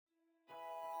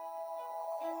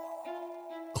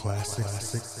Classic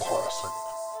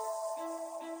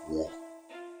Wolf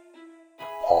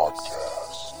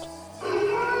Podcast.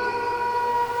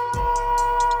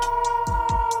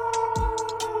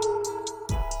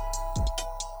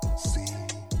 CWP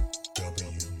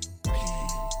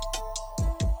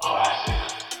Classic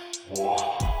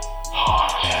Wolf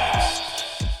Podcast.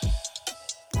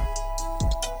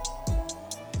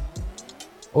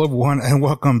 Hello, everyone, and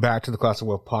welcome back to the Classic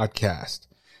Wolf Podcast.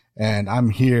 And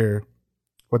I'm here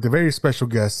with a very special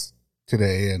guest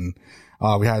today, and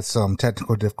we had some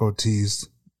technical difficulties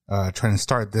trying to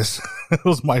start this. It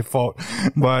was my fault.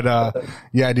 But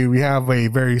yeah, dude, we have a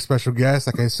very special guest.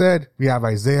 Like I said, we have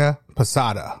Isaiah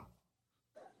Pesata.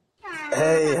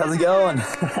 Hey, how's it going?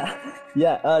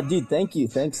 Yeah, dude, thank you.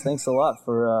 Thanks a lot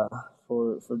for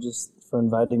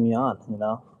inviting me on, you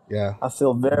know. Yeah. I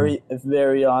feel very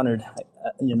honored,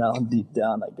 you know, deep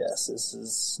down, I guess. This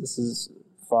is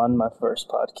fun, my first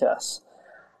podcast.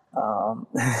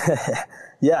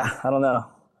 Yeah, I don't know.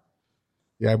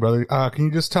 Yeah, brother. Can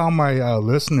you just tell my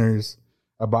listeners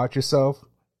about yourself?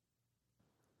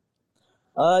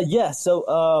 Yeah,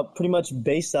 so pretty much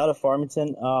based out of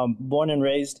Farmington, born and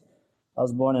raised. I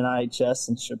was born in IHS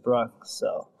in Shiprock,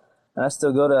 so, and I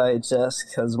still go to IHS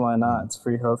because why not? It's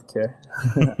free healthcare.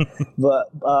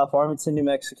 But Farmington, New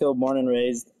Mexico, born and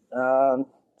raised.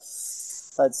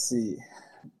 Let's see.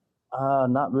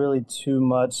 Not really too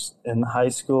much in high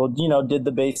school. You know, did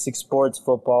the basic sports,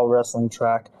 football, wrestling,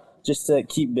 track, just to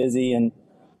keep busy and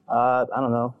I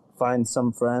don't know, find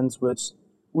some friends, which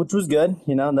was good.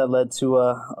 You know, that led to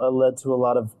a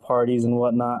lot of parties and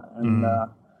whatnot, and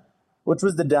which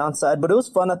was the downside. But it was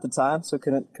fun at the time, so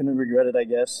couldn't regret it, I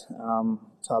guess.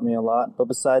 Taught me a lot. But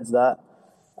besides that,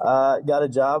 got a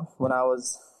job when I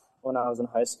was in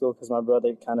high school because my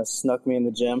brother kind of snuck me in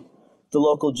the gym. The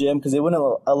local gym, because they wouldn't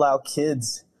allow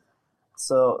kids.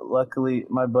 So luckily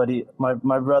my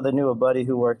brother knew a buddy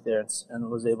who worked there and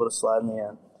was able to slide me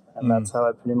in, and that's how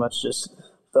I pretty much just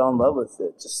fell in love with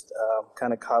it. Just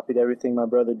kind of copied everything my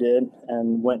brother did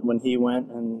and went when he went,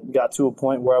 and got to a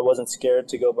point where I wasn't scared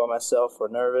to go by myself or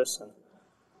nervous.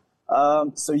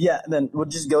 And so yeah, then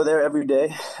would just go there every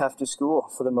day after school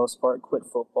for the most part. Quit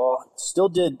football, still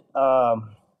did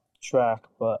track,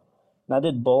 but I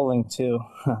did bowling too.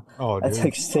 Oh, dude. I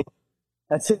took state.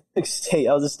 I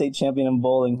was a state champion in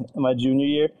bowling in my junior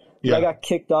year. Yeah. I got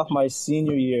kicked off my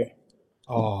senior year.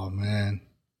 Oh, man.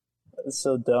 It's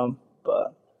so dumb,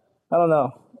 but I don't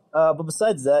know. But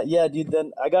besides that, yeah, dude,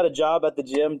 then I got a job at the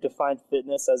gym to find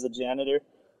fitness as a janitor.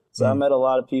 So I met a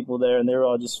lot of people there, and they were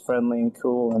all just friendly and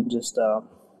cool, and just,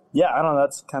 yeah, I don't know.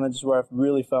 That's kind of just where I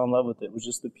really fell in love with it, was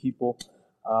just the people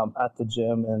at the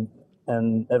gym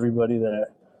and everybody there.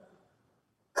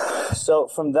 So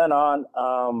from then on,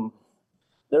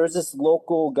 there was this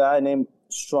local guy named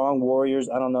Strong Warriors.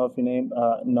 I don't know if you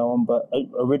know him, but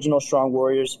Original Strong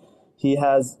Warriors. He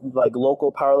has like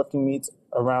local powerlifting meets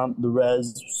around the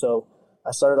res. So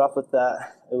I started off with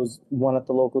that. It was one at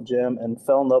the local gym and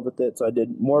fell in love with it. So I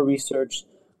did more research.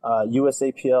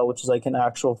 USAPL, which is like an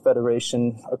actual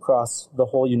federation across the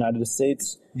whole United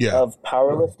States of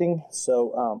powerlifting.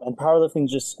 So and powerlifting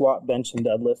is just squat, bench, and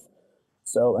deadlift.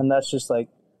 So, and that's just like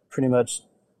pretty much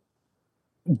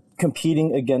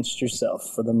competing against yourself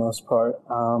for the most part.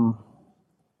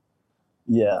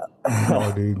 Yeah.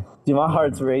 Oh, dude. Dude, my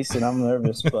heart's racing. I'm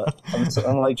nervous, but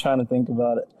I'm like trying to think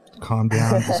about it. Calm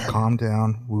down. Just calm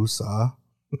down. Woosah.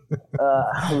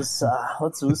 Woosah.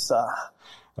 What's woosah?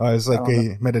 It's like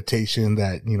a meditation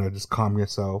that, you know, just calm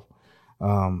yourself.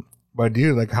 But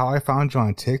dude, like how I found you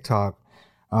on TikTok,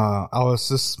 I was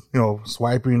just, you know,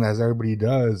 swiping as everybody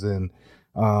does, and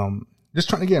just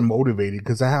trying to get motivated,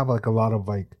 because I have like a lot of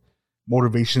like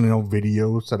motivational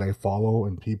videos that I follow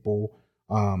and people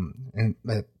and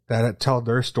that tell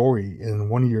their story. And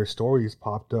one of your stories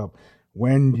popped up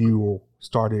when you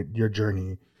started your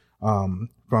journey from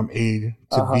A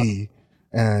to B,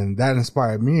 and that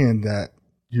inspired me. And that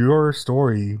your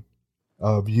story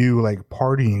of you like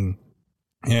partying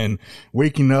and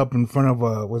waking up in front of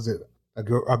a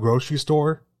grocery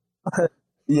store.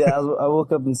 Yeah, I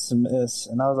woke up in Smiths,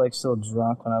 and I was like so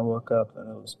drunk when I woke up, and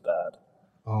it was bad.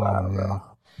 Oh, yeah.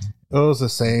 It was the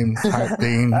same type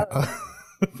thing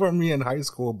for me in high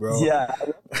school, bro. Yeah.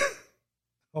 I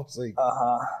was like,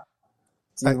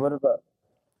 Dude, what about?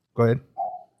 Go ahead.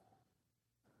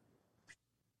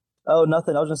 Oh,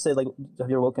 nothing. I was gonna say, like, have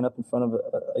you ever woken up in front of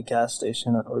a gas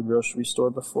station or a grocery store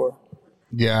before?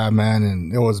 Yeah, man,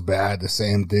 and it was bad. The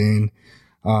same thing.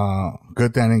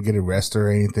 Good thing I didn't get arrested or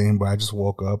anything, but I just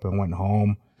woke up and went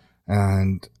home,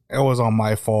 and it was on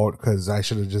my fault because I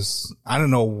should have just, I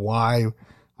don't know why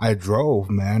I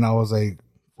drove, man. I was like,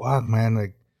 fuck, man,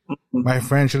 like My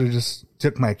friend should have just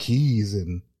took my keys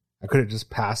and I could have just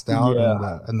passed out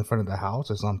Yeah. in the front of the house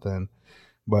or something.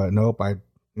 But nope, I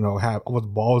was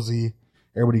ballsy.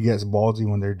 Everybody gets ballsy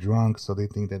when they're drunk, so they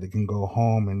think that they can go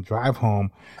home and drive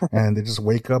home, and they just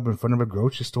wake up in front of a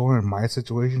grocery store. In my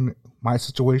situation,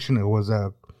 it was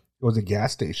a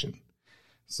gas station.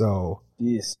 So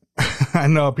Jeez. I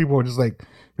know people were just like,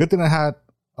 good thing I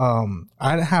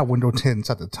didn't have window tints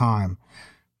at the time,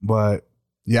 but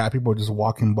yeah, people were just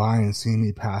walking by and seeing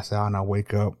me pass out, and I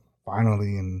wake up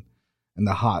finally in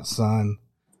the hot sun,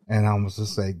 and I was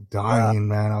just like dying,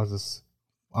 man. I was just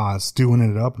stewing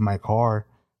it up in my car.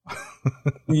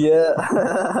 Yeah.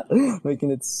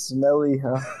 Making it smelly,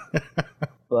 huh?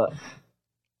 But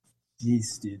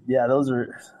jeez, dude. Yeah, those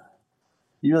are,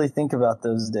 you really think about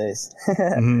those days.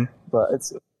 Hmm. But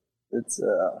it's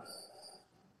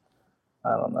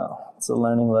I don't know. It's a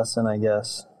learning lesson, I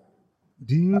guess.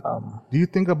 Do you Um, do you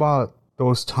think about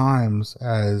those times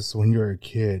as when you're a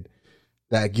kid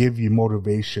that give you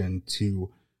motivation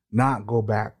to not go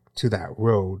back to that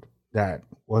road that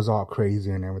was all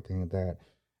crazy and everything like that,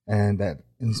 and that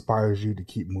inspires you to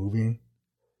keep moving,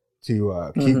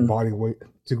 to keep mhm. body weight,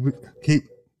 to keep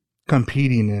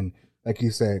competing and, like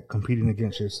you said, competing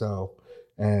against yourself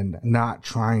and not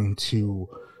trying to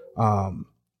um,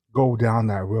 go down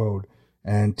that road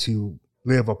and to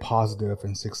live a positive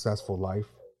and successful life.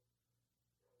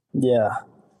 Yeah.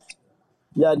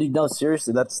 Yeah, dude, no,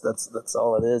 seriously, that's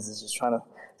all it is just trying to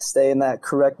stay in that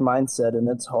correct mindset, and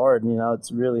it's hard,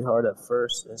 it's really hard at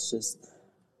first. It's just,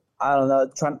 I don't know,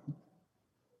 trying,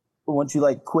 once you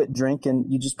like quit drinking,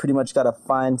 you just pretty much got to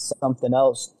find something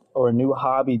else or a new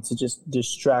hobby to just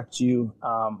distract you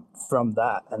from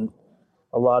that. And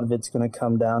a lot of it's going to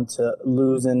come down to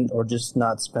losing or just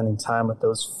not spending time with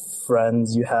those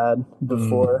friends you had Mm.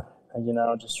 before. And,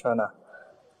 just trying to,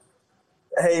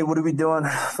 hey, what are we doing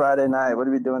Friday night? What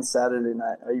are we doing Saturday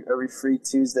night? Are we free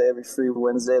Tuesday? Are we free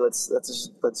Wednesday? Let's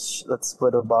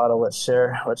split a bottle. Let's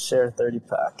share a 30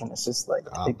 pack. And it's just like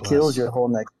God it kills bless. your whole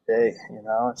next day.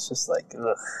 It's just like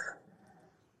ugh.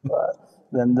 But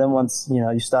then once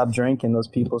you stop drinking, those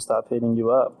people stop hitting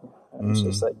you up, and it's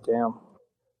just Mm. like, damn,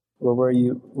 where were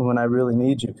you when I really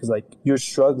need you? Because like you're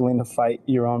struggling to fight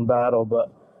your own battle,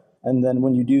 but and then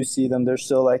when you do see them, they're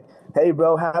still like, hey,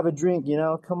 bro, have a drink,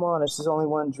 come on, it's just only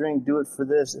one drink, do it for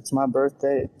this, it's my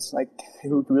birthday. It's like,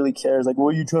 who really cares? Like,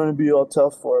 what are you trying to be all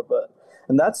tough for?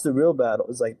 And that's the real battle,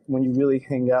 is like when you really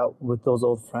hang out with those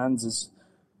old friends, is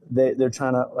they're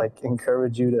trying to like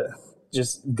encourage you to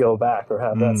just go back or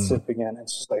have that Mm. sip again.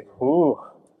 It's just like, ooh,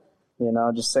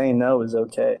 just saying no is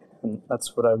okay. And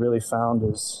that's what I really found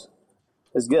is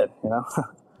good.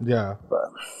 Yeah.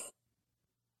 But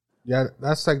Yeah,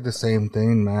 that's like the same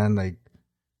thing, man. Like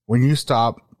when you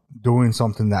stop doing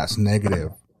something that's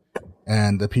negative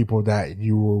and the people that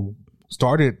you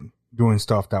started doing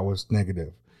stuff that was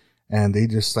negative and they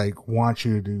just like want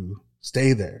you to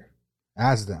stay there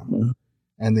as them, mm,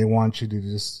 and they want you to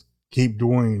just keep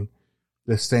doing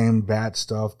the same bad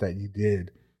stuff that you did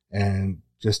and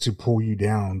just to pull you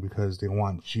down because they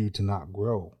want you to not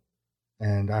grow.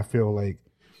 And I feel like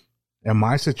in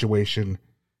my situation,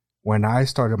 when I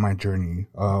started my journey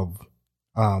of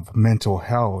mental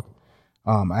health,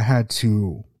 I had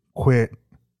to quit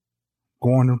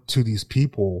going to these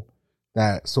people,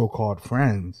 that so-called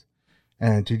friends,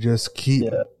 and to just keep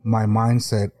yeah, my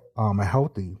mindset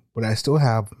healthy. But I still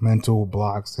have mental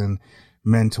blocks and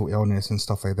mental illness and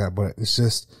stuff like that. But it's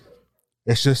just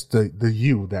the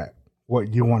you, that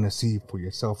what you want to see for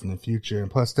yourself in the future. And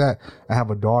plus that, I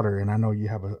have a daughter, and I know you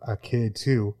have a kid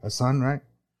too, a son, right?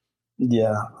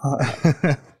 yeah.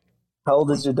 How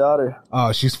old is your daughter?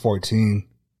 Oh, she's 14.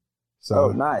 Oh, So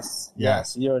nice. yeah, Yeah,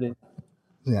 so you already,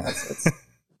 yeah. that's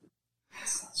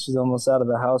she's almost out of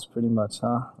the house pretty much,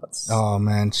 huh? That's Oh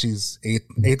man, she's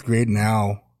eighth grade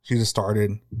now. She just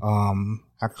started.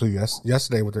 Actually,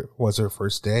 yesterday was her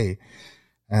first day,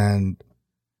 and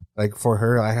like for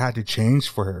her, I had to change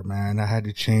for her, man. I had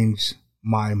to change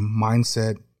my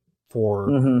mindset for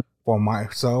mm-hmm. for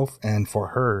myself and for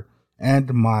her,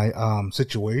 and my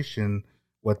situation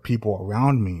with people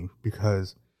around me,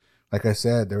 because like I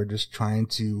said, they were just trying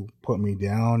to put me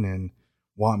down and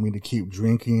want me to keep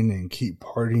drinking and keep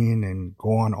partying and go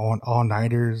on all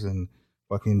nighters and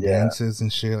fucking Yeah. dances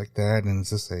and shit like that. And it's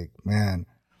just like, man,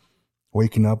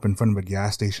 waking up in front of a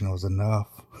gas station was enough.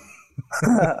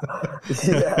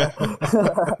 Yeah.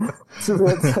 It's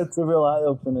a real eye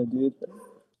opener, dude.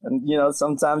 And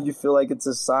sometimes you feel like it's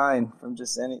a sign from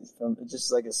it's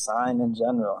just like a sign in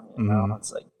general. Hmm.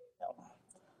 It's like,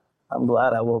 I'm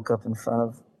glad I woke up in front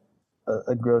of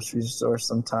a grocery store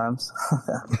sometimes.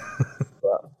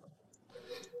 But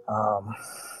Um,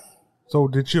 So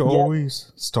did you yeah,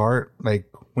 always start like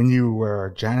when you were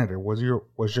a janitor? Was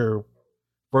your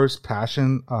first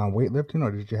passion weightlifting,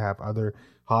 or did you have other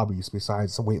hobbies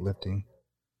besides weightlifting?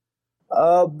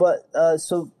 but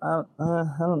so I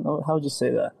don't know how would you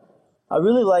say that. I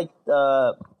really like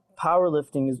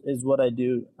powerlifting is what I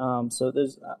do. So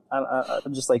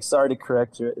I'm just like sorry to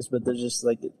correct you, but there's just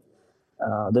like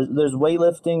there's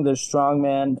weightlifting, there's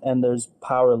strongman, and there's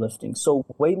powerlifting. So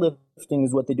weightlifting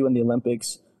is what they do in the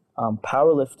Olympics.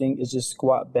 Powerlifting is just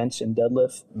squat, bench, and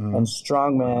deadlift, and Mm,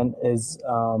 strongman is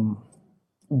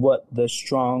what the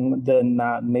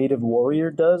native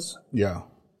warrior does. yeah.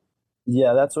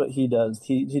 Yeah, that's what he does.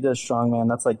 He does strongman.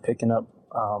 That's like picking up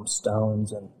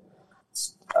stones and.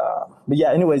 But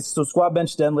yeah, anyways, so squat,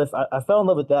 bench, deadlift. I fell in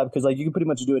love with that because like you can pretty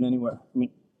much do it anywhere. I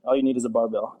mean, all you need is a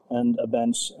barbell and a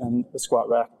bench and a squat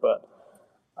rack. But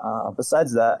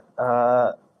besides that,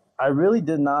 I really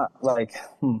did not like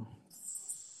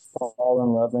fall in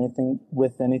love or anything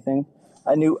with anything.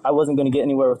 I knew I wasn't going to get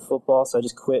anywhere with football, so I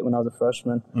just quit when I was a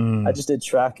freshman. I Mm, just did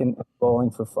track and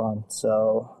bowling for fun.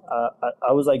 So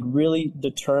I was like really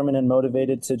determined and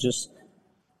motivated to just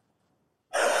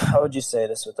how would you say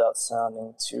this without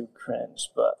sounding too cringe,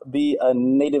 but be a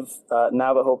native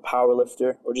Navajo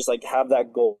powerlifter or just like have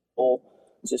that goal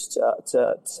just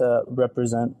to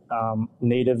represent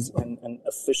natives in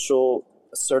official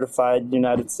certified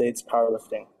United States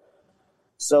powerlifting.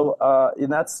 So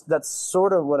and that's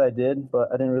sort of what I did, but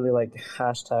I didn't really like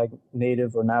hashtag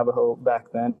native or Navajo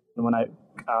back then when I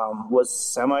was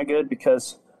semi good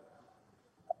because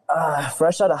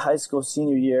fresh out of high school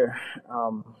senior year,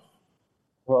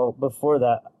 well before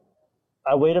that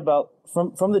I weighed about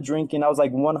from the drinking. I was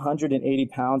like 180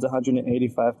 pounds,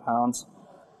 185 pounds.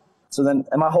 So then,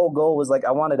 and my whole goal was like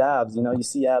I wanted abs. You know, you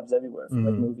see abs everywhere from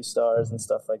like mm, movie stars and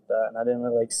stuff like that. And I didn't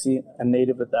really like see a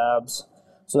native with abs.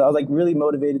 So I was like really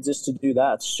motivated just to do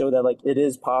that, to show that like it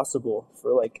is possible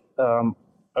for like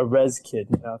a res kid.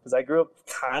 You know, because I grew up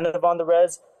kind of on the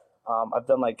res. I've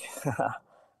done like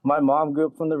my mom grew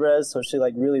up from the res, so she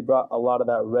like really brought a lot of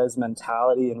that res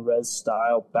mentality and res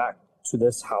style back to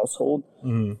this household.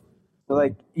 mm, So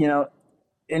like, you know,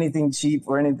 anything cheap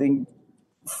or anything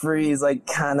free is like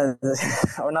kind of,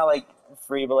 or not like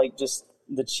free, but like just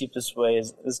the cheapest way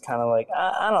is kind of like,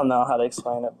 I don't know how to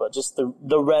explain it, but just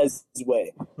the res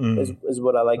way mm. is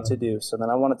what I like to do. So then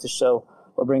I wanted to show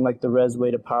or bring like the res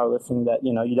way to powerlifting that,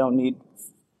 you know, you don't need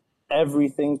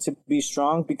everything to be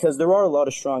strong because there are a lot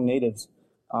of strong natives.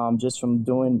 Just from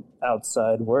doing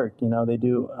outside work, you know, they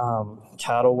do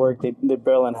cattle work. They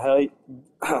barrel in hay,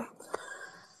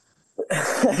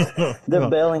 they're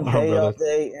baling Oh, hay all brother.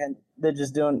 day and they're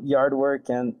just doing yard work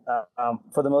and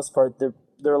for the most part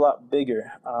they're a lot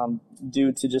bigger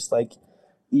due to just like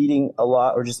eating a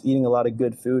lot or just eating a lot of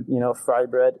good food, you know, fry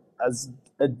bread as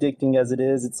addicting as it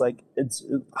is, it's like it's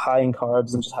high in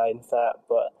carbs and just high in fat,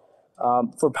 but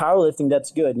for powerlifting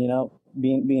that's good, you know,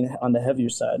 being on the heavier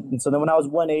side. And so then when I was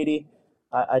 180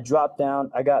 I dropped down.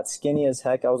 I got skinny as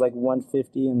heck. I was like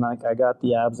 150, and like I got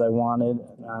the abs I wanted,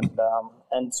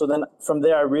 and so then from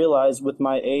there I realized with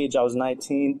my age I was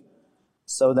 19.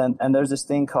 So then and there's this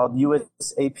thing called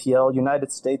USAPL,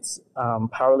 United States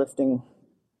Powerlifting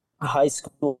High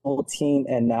School Team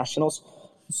and Nationals.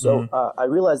 So Mm, I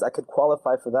realized I could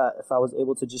qualify for that if I was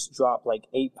able to just drop like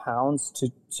 8 pounds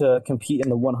to compete in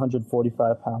the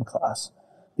 145-pound class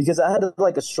because I had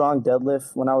like a strong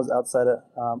deadlift when I was outside of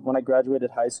when I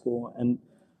graduated high school, and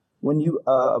when you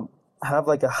have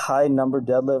like a high number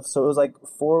deadlift, so it was like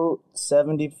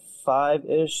 475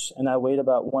 ish, and I weighed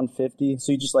about 150.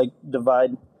 So you just like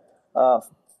divide uh,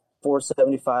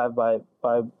 475 by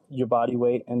your body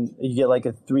weight, and you get like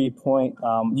a 3 point.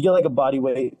 You get like a body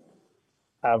weight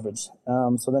average.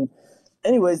 So then,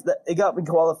 anyways, it got me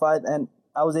qualified, and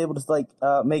I was able to like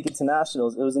make it to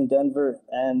nationals. It was in Denver,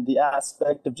 and the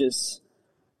aspect of just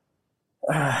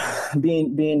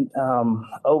being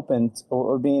open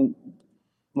or being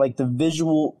like the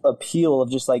visual appeal of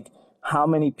just like how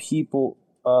many people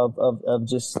of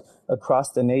just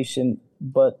across the nation,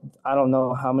 but I don't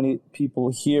know how many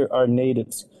people here are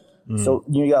natives. mm. So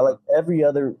you got like every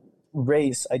other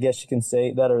race, I guess you can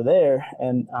say, that are there,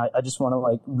 and I just want to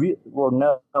like or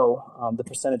know the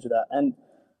percentage of that. And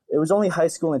it was only high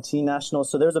school and teen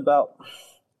nationals, so there's about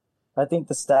I think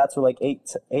the stats were like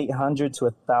 800 to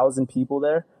 1,000 people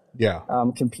there Yeah.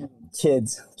 competing,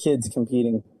 kids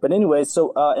competing. But anyway,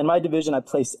 so in my division, I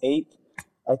placed eighth.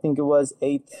 I think it was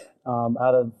eighth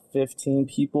out of 15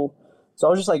 people. So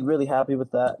I was just like really happy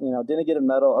with that. You know, didn't get a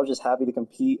medal. I was just happy to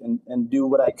compete and do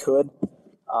what I could,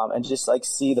 and just like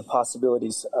see the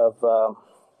possibilities of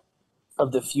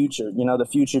the future. You know, the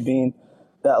future being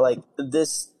that like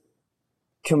this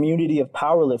community of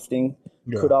powerlifting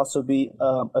could also be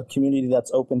a community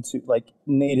that's open to like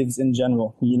natives in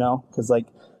general, you know, because like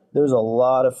there's a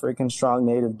lot of freaking strong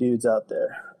native dudes out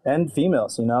there and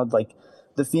females, you know, like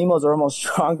the females are almost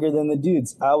stronger than the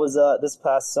dudes. I was this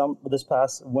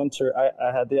past winter,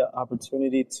 I had the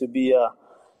opportunity to be a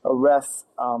ref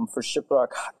for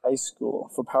Shiprock High School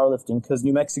for powerlifting because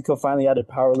New Mexico finally added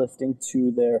powerlifting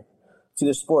to their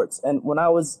sports. And when I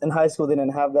was in high school, they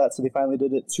didn't have that, so they finally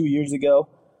did it 2 years ago.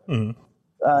 Mm-hmm.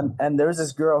 And there was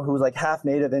this girl who was like half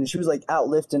native, and she was like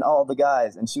outlifting all the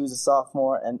guys, and she was a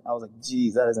sophomore, and I was like,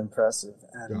 geez, that is impressive.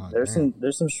 And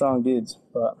there's some strong dudes,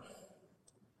 but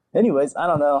anyways, I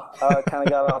don't know how I kind of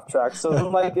got off track. So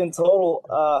like in total,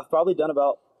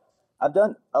 I've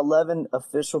done 11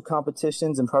 official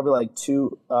competitions and probably like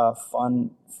 2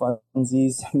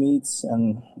 funsies meets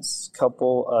and a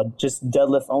couple just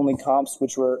deadlift only comps,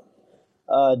 which were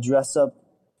dress up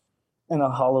in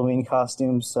a Halloween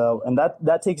costume. So, and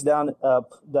that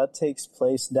takes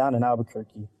place down in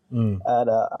Albuquerque at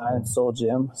Iron Soul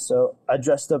Gym. So I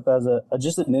dressed up as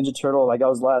just a Ninja Turtle. Like I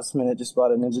was last minute, just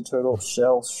bought a Ninja Turtle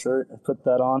shell shirt and put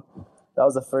that on. That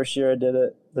was the first year I did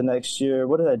it. The next year,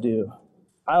 what did I do?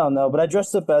 I don't know, but I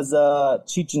dressed up as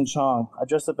Cheech and Chong. I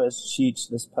dressed up as Cheech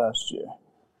this past year.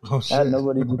 Oh shit! I had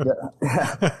nobody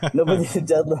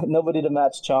to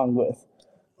match Chong with.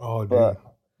 Oh, dude.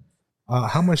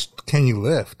 How much can you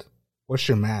lift? What's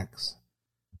your max?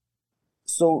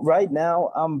 So right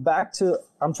now I'm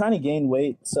trying to gain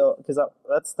weight. So because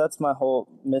that's my whole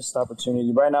missed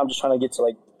opportunity. Right now I'm just trying to get to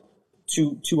like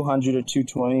 200 or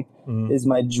 220 is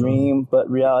my dream, but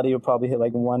reality will probably hit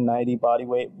like 190 body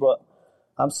weight. But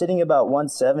I'm sitting about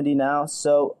 170 now.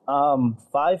 So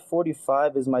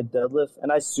 545 is my deadlift,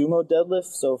 and I sumo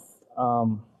deadlift. So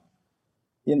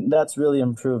that's really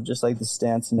improved, just like the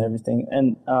stance and everything.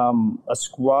 And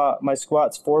my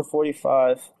squat's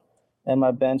 445, and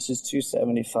my bench is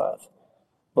 275.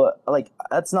 But like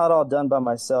that's not all done by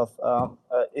myself. A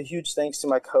huge thanks to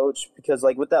my coach, because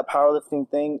like with that powerlifting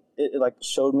thing, it like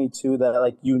showed me too that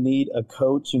like you need a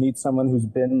coach, you need someone who's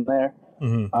been there.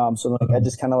 So like I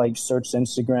just kind of like searched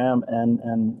Instagram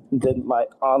and did my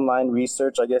online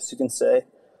research, I guess you can say.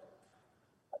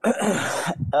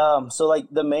 So like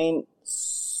the main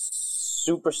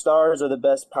superstars or the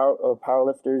best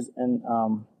powerlifters and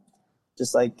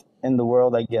just like in the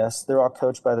world, I guess they're all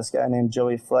coached by this guy named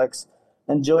Joey Flex,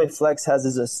 and Joey Flex has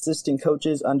his assistant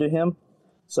coaches under him.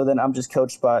 So then I'm just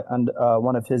coached by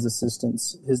one of his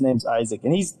assistants. His name's Isaac,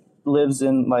 and he lives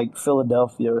in like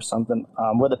Philadelphia or something,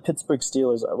 where the Pittsburgh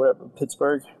Steelers are. Whatever,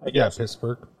 Pittsburgh, I guess. Yeah,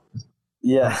 Pittsburgh.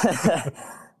 Yeah.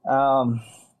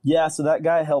 Yeah, so that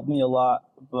guy helped me a lot,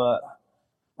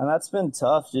 and that's been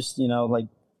tough, just, you know, like,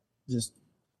 just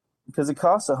because it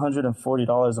costs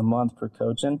 $140 a month per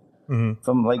coaching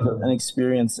from like an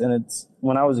experience. And it's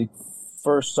when I was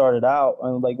first started out,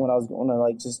 and like when I was going to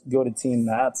like just go to team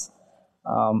mats.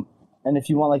 And if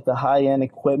you want like the high end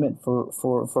equipment for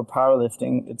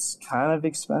powerlifting, it's kind of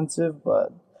expensive,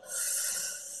 but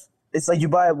it's like you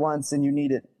buy it once and you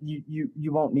need it.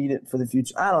 You won't need it for the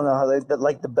future. I don't know how but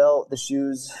like the belt, the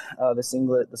shoes, the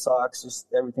singlet, the socks, just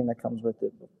everything that comes with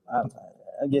it.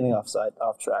 I'm getting off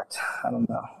track. I don't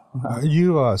know. Are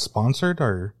you sponsored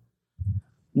or?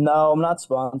 No, I'm not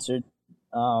sponsored.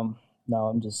 No,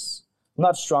 I'm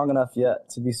not strong enough yet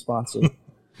to be sponsored.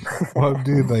 Well,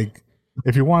 dude, like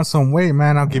if you want some weight,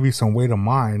 man, I'll give you some weight of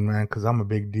mine, man, because I'm a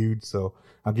big dude, so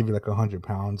I'll give you like 100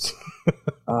 pounds.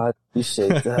 I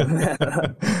appreciate that, man.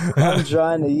 I'm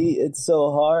trying to eat. It's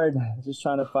so hard. Just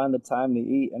trying to find the time to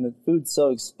eat, and the food's so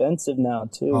expensive now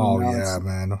too. Oh yeah,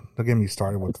 man. Don't get me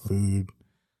started with food.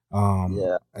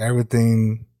 Yeah,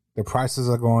 everything. The prices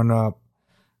are going up.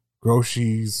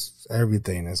 Groceries,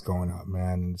 everything is going up,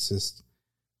 man. It's just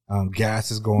gas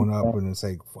is going up, and it's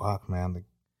like fuck, man. Like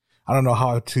I don't know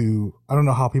how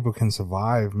people can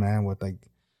survive, man, with like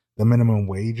the minimum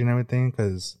wage and everything,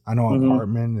 because I know an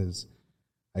apartment is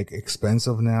like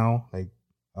expensive now, like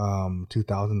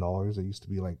 $2,000. It used to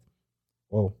be like,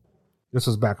 well, this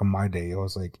was back in my day. It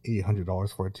was like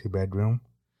 $800 for a 2-bedroom.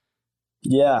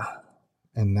 Yeah,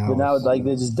 and now like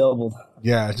they just doubled.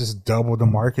 Yeah, it just doubled the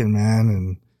market, man,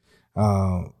 and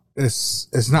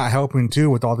it's not helping too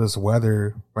with all this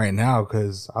weather right now,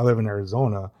 because I live in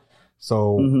Arizona,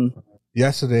 so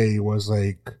yesterday was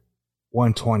like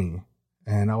 120.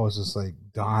 And I was just like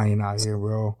dying out here,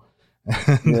 bro.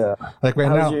 Yeah. Like right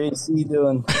now. How's your AC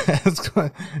doing?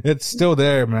 It's still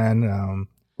there, man.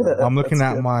 I'm looking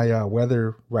at my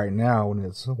weather right now, and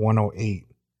it's 108.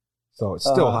 So it's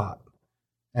still hot.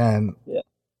 And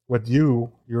with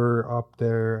you're up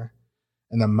there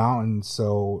in the mountains,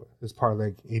 so it's probably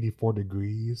like 84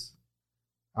 degrees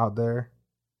out there.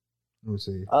 Let me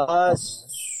see. Hello,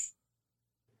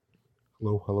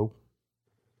 hello.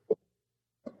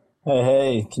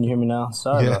 Hey, can you hear me now?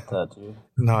 Sorry Yeah. about that, dude.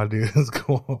 No, dude, it's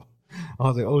cool. I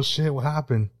was like, oh shit, what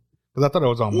happened? Because I thought it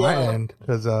was on my end.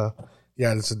 Because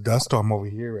yeah, there's a dust storm over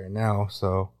here right now.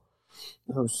 So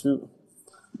Oh shoot.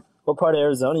 What part of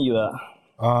Arizona you at?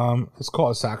 it's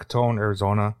called Sackatone,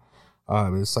 Arizona.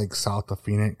 It's like south of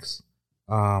Phoenix,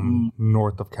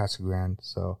 north of Casa Grande.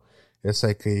 So it's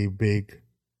like a big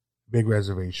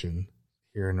reservation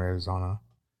here in Arizona.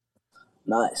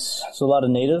 Nice. So a lot of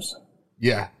natives?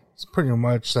 Yeah, it's pretty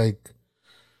much like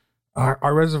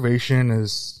our reservation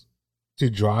is to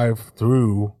drive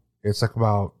through. It's like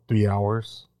about 3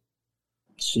 hours.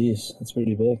 Jeez, that's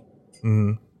pretty big.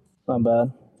 Mm-hmm. Not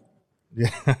bad.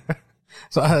 Yeah.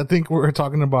 So I think we're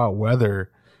talking about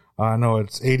weather. I know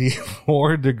it's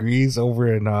 84 degrees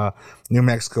over in New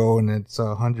Mexico, and it's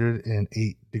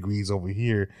 108 degrees over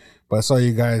here. But I saw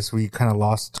you guys, we kind of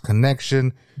lost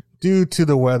connection due to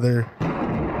the weather.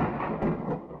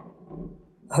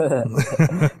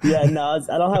 Yeah, no,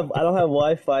 I don't have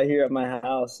Wi-Fi here at my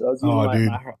house. I was using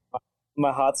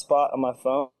my hotspot on my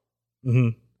phone.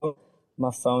 Mm-hmm.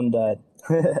 My phone died.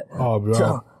 Oh, bro.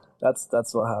 So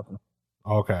that's what happened.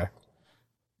 Okay.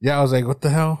 Yeah, I was like, what the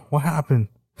hell? What happened?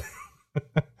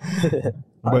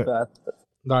 My bad.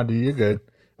 No, dude, you're good.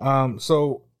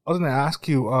 So I was gonna ask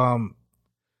you,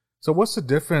 so what's the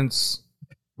difference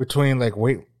between like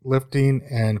weightlifting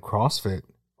and CrossFit?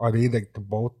 Are they like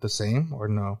both the same or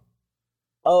no?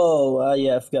 Oh,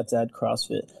 yeah, I forgot to add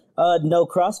CrossFit. No,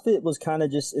 CrossFit was kind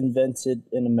of just invented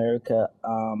in America,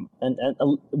 and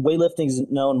weightlifting is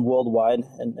known worldwide,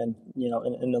 and you know,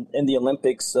 in the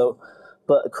Olympics. So,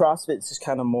 but CrossFit is just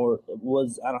kind of more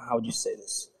was I don't know how would you say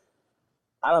this.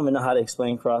 I don't even know how to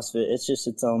explain CrossFit. It's just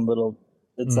its own little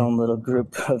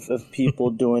group of people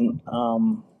doing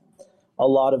a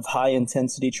lot of high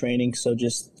intensity training. So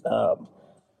just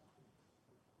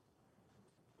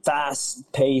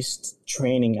fast paced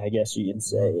training, I guess you can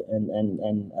say,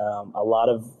 and a lot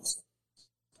of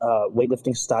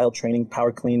weightlifting style training,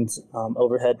 power cleans,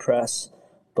 overhead press.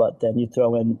 But then you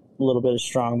throw in a little bit of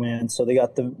strongman. So they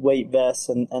got the weight vests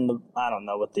and the I don't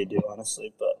know what they do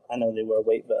honestly, but I know they wear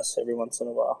weight vests every once in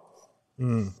a while.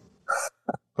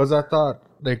 Because I thought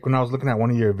like when I was looking at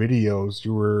one of your videos,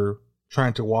 you were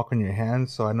trying to walk on your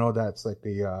hands. So I know that's like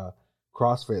the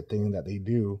CrossFit thing that they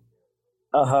do.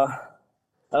 Uh-huh.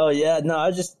 Oh yeah, no,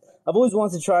 I've always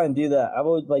wanted to try and do that. I've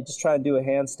always like just try and do a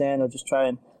handstand or just try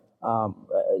and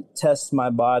test my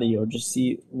body or just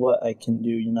see what I can do,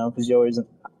 you know, because you always,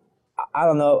 I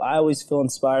don't know, I always feel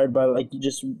inspired by like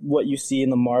just what you see in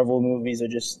the Marvel movies or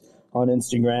just on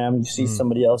Instagram. You see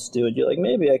somebody else do it, you're like,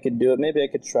 maybe I could do it, maybe I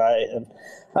could try it. And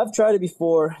I've tried it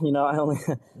before, you know. I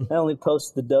only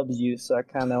post the W, so I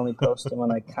kind of only post them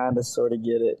when I kind of sort of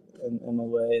get it in a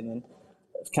way, and then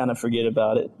kind of forget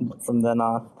about it from then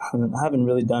on. I haven't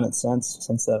really done it since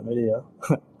that video.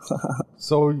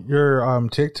 So your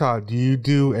TikTok, do you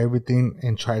do everything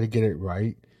and try to get it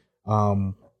right?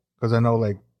 Because I know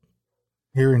like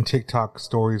hearing TikTok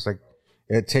stories, like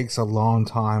it takes a long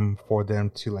time for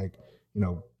them to like, you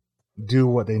know, do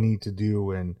what they need to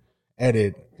do and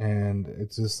edit, and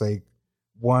it's just like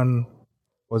a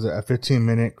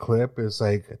 15-minute clip is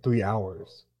like 3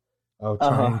 hours of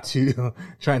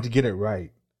trying to get it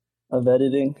right. Of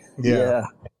editing. Yeah.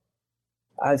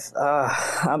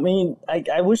 I mean,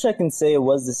 I wish I can say it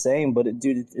was the same, but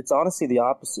it's honestly the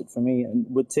opposite for me. And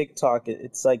with TikTok,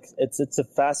 it's like it's a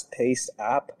fast paced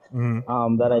app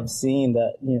that I've seen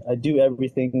that, you know, I do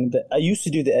everything that I used to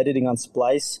do the editing on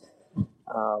Splice.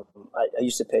 I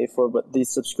used to pay for it, but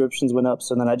these subscriptions went up,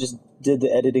 so then I just did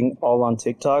the editing all on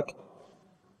TikTok.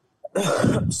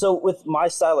 So with my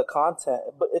style of content,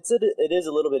 but it is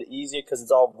a little bit easier because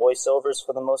it's all voiceovers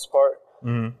for the most part.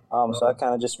 So I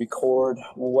kind of just record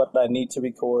what I need to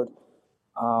record,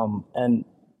 and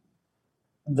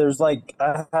there's like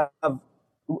I have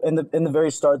in the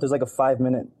very start there's like a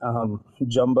 5-minute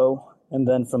jumbo, and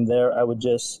then from there I would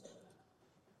just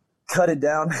cut it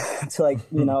down to like,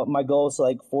 you know, my goal is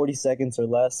like 40 seconds or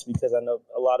less because I know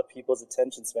a lot of people's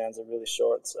attention spans are really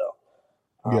short, so.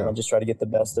 I just try to get the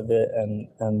best of it, and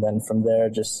then from there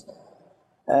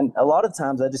and a lot of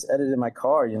times I just edit in my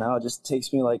car, you know. It just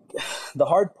takes me like the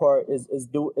hard part is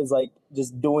like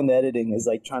just doing the editing, is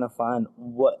like trying to find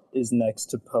what is next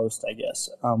to post, I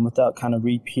guess, without kind of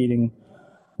repeating,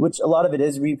 which a lot of it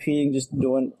is repeating, just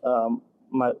doing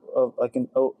my like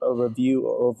a review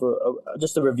over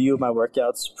just a review of my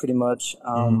workouts pretty much.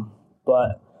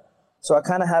 But so I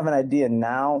kind of have an idea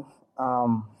now.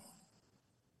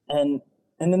 and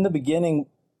in the beginning,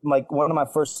 like one of my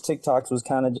first TikToks was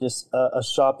kind of just a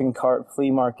shopping cart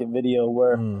flea market video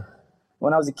where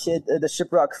when I was a kid at the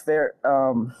Shiprock Fair,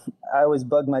 I always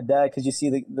bugged my dad because you see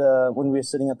the when we were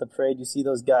sitting at the parade, you see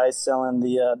those guys selling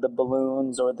the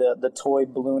balloons or the toy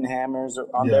balloon hammers or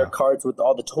on their carts with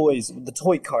all the toys, the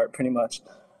toy cart pretty much.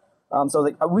 So I was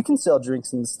like, we can sell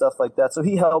drinks and stuff like that. So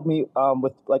he helped me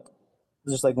with like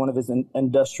just like one of his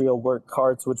industrial work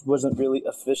carts, which wasn't really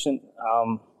efficient.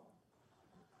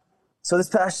 So this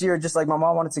past year, just like my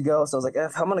mom wanted to go, so I was like,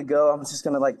 if I'm gonna go, I'm just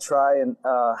gonna like try and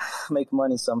make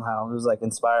money somehow. It was like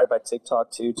inspired by TikTok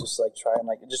too, just like try and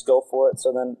like just go for it.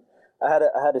 So then I had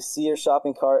a Sears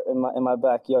shopping cart in my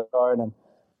backyard and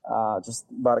just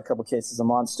bought a couple cases of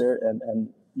Monster and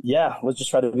yeah, was just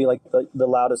trying to be like the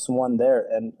loudest one there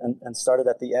and started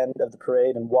at the end of the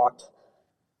parade and walked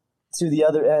to the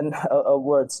other end of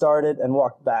where it started and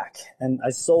walked back. And I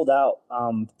sold out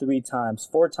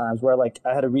 4 times where like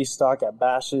I had to restock at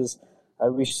Bash's. I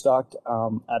restocked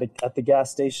at the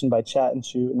gas station by Chat and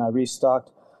Shoot, and I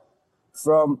restocked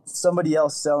from somebody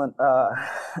else selling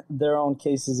their own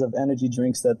cases of energy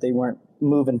drinks that they weren't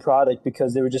moving product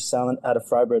because they were just selling at a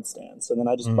fry bread stand. So then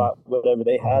I just bought whatever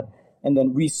they had and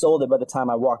then resold it by the time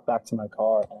I walked back to my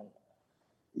car. And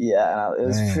yeah, it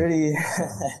was pretty.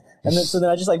 And then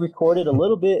I just like recorded a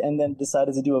little bit and then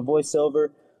decided to do a voiceover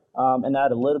and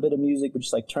add a little bit of music, but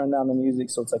just like turn down the music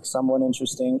so it's like somewhat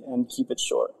interesting and keep it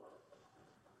short.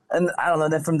 And I don't know.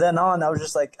 Then from then on, I was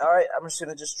just like, all right, I'm just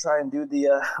gonna just try and do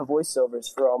the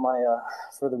voiceovers for all my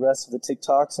for the rest of the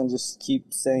TikToks and just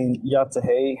keep saying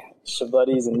Yatahe,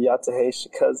 Shabuddies, and Yatahe,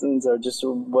 cousins, or just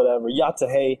whatever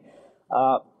Yatahe.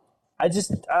 I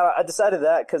decided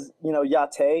that because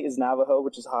Yate is Navajo,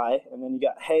 which is hi, and then you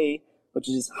got Hey, which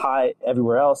is hi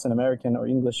everywhere else in American or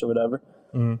English or whatever.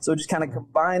 So just kind of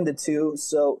combine the two,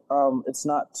 so it's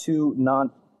not too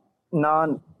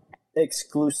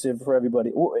non-exclusive for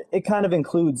everybody. It kind of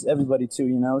includes everybody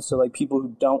too, So like people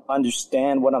who don't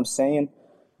understand what I'm saying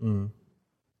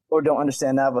or don't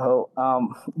understand Navajo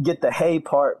get the Hey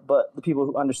part, but the people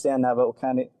who understand Navajo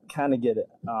kind of get it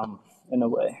in a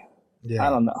way. Yeah. I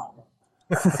don't know.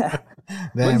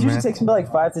 It usually takes me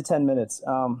like 5 to 10 minutes.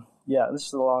 Yeah, this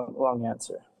is a long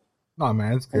answer. No,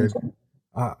 man, it's good.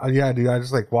 Yeah, dude, I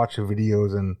just like watch your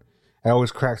videos, and it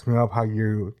always cracks me up how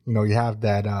you have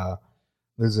that.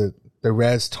 There's the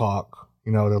res talk,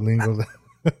 the lingo.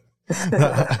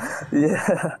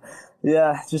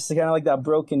 yeah, just kind of like that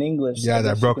broken English. Yeah,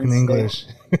 that broken English.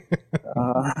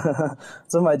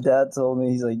 So my dad told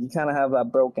me, he's like, you kind of have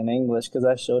that broken English, because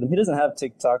I showed him. He doesn't have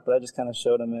TikTok, but I just kind of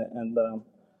showed him it,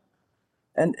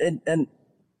 and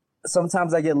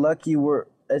sometimes I get lucky where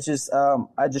it's just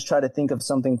I just try to think of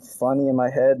something funny in my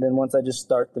head, and once I just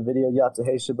start the video,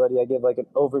 Yatahe buddy, I give like an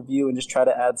overview and just try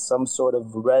to add some sort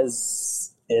of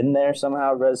res in there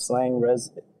somehow, res slang,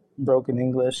 res broken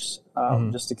English,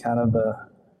 just to kind of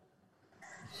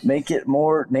make it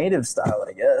more native style,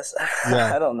 I guess.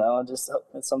 Yeah. I don't know.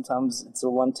 Sometimes it's a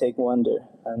one-take wonder,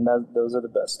 and those are the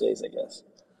best days, I guess.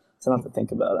 So I don't have to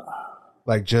think about it.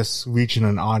 Like just reaching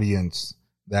an audience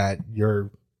that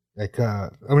you're like,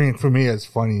 for me, it's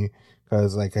funny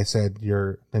because, like I said,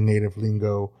 you're the native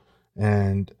lingo,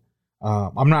 and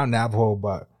I'm not Navajo,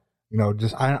 but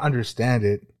just I understand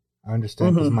it. I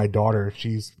understand because my daughter,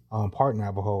 she's part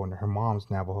Navajo and her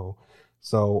mom's Navajo,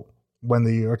 so when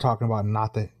they are talking about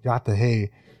not the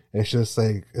hey, it's just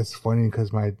like it's funny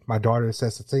because my daughter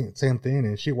says the same thing,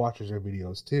 and she watches her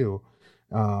videos too.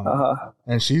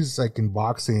 And she's like in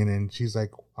boxing, and she's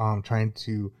like trying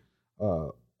to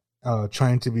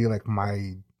be like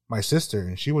my sister,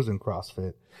 and she was in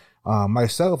CrossFit.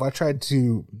 Myself, I tried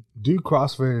to do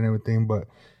CrossFit and everything, but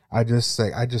I just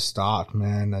stopped,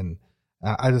 man, and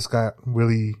I just got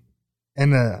really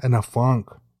in a funk,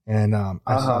 and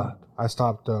I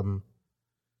stopped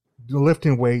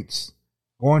lifting weights,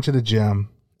 going to the gym,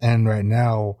 and right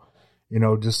now,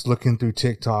 just looking through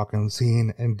TikTok and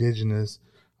seeing indigenous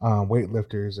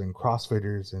weightlifters and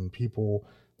CrossFitters and people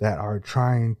that are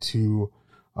trying to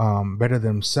better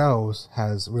themselves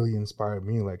has really inspired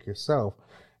me, like yourself,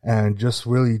 and just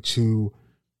really to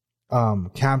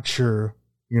capture,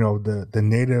 the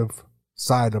native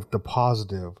side of the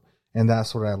positive, and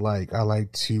that's what I like. I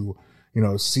like to,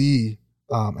 see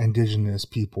indigenous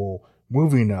people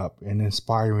moving up and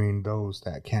inspiring those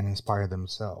that can inspire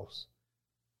themselves.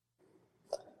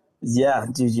 Yeah,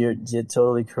 dude, you're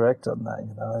totally correct on that.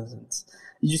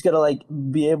 You just gotta like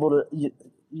be able to.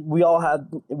 We all had,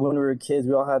 when we were kids,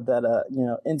 we all had that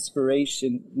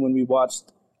inspiration when we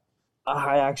watched a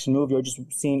high action movie or just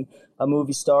seen a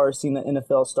movie star, seen an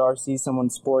NFL star, see someone in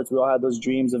sports. We all had those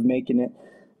dreams of making it.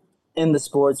 in the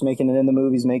sports, making it in the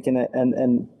movies, making it,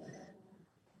 and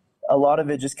a lot of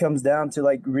it just comes down to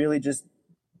like really just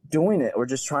doing it or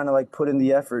just trying to like put in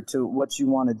the effort to what you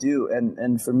want to do.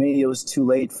 And for me, it was too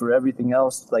late for everything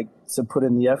else, like to put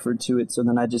in the effort to it. So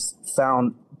then I just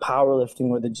found powerlifting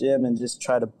or the gym and just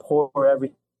try to pour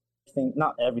everything,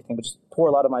 not everything, but just pour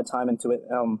a lot of my time into it.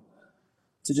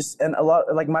 To just, and a lot,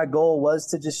 like my goal was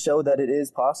to just show that it is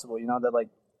possible, you know, that like,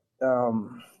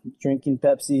 drinking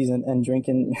Pepsis and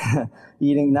drinking,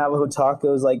 eating Navajo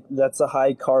tacos, like that's a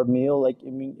high carb meal. Like, I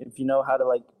mean, if you know how to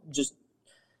like, just,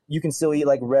 you can still eat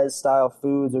like res style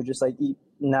foods or just like eat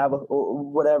Navajo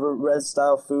or whatever res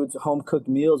style foods, home cooked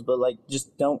meals, but like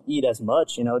just don't eat as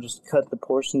much, you know, just cut the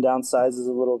portion down sizes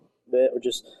a little bit or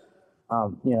just,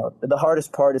 you know, the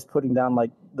hardest part is putting down like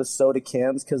the soda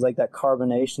cans because like that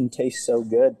carbonation tastes so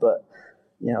good. But,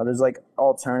 you know, there's like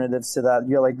alternatives to that.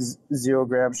 You got like 0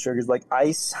 gram sugars, like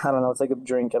ice. I don't know. It's like a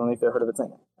drink. I don't know if you've heard of it. It's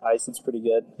like ice. It's pretty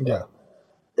good. Yeah.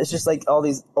 It's just like all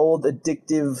these old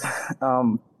addictive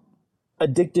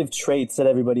traits that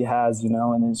everybody has, you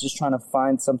know, and it's just trying to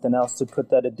find something else to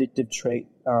put that addictive trait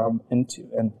into.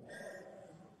 And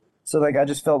so like I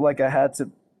just felt like I had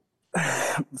to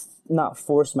not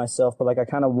force myself, but like I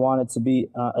kind of wanted to be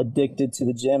addicted to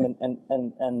the gym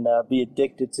and be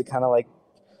addicted to kind of like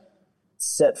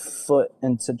set foot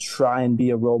and to try and be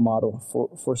a role model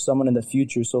for someone in the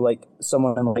future. So like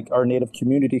someone in like our native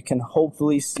community can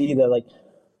hopefully see that like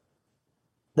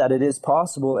that it is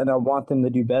possible, and I want them to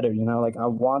do better, you know, like I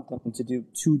want them to do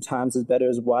 2 times as better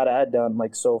as what I had done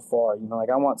like so far, you know, like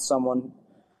I want someone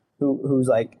who's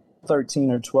like 13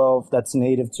 or 12 that's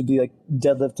native to be like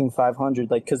deadlifting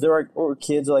 500, like because there are or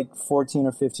kids like 14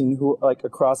 or 15 who like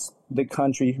across the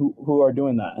country who are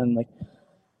doing that. And like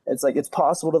it's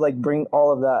possible to like bring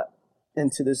all of that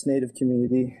into this native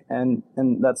community, and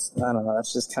that's, I don't know,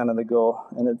 that's just kind of the goal.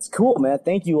 And it's cool, man.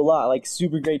 Thank you a lot. Like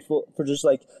super grateful for just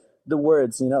like the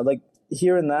words, you know, like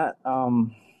hearing that.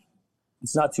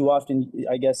 It's not too often,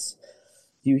 I guess,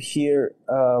 you hear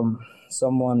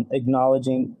someone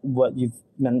acknowledging what you've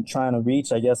been trying to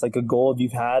reach, I guess, like a goal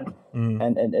you've had,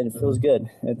 and it feels good.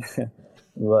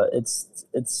 But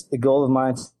it's a goal of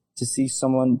mine to see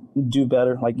someone do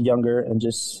better, like younger, and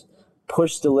just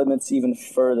push the limits even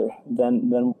further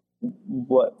than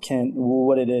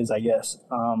what it is, I guess.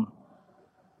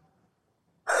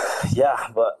 Yeah,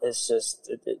 but it's just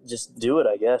just do it,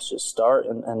 I guess. Just start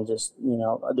and just, you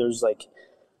know, there's like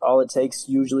all it takes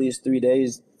usually is 3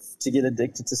 days to get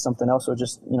addicted to something else, or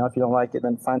just, you know, if you don't like it,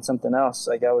 then find something else.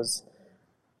 Like I was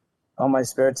on my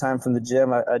spare time from the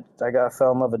gym, I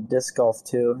fell in love with disc golf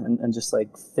too, and just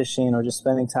like fishing or just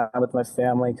spending time with my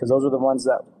family, because those are the ones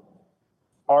that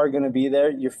are going to be there,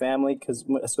 your family, because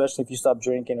especially if you stop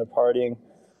drinking or partying,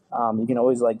 you can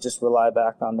always like just rely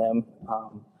back on them.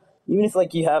 Even if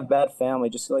like you have bad family,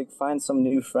 just like find some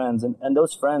new friends, and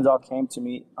those friends all came to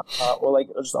me or like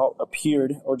just all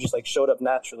appeared or just like showed up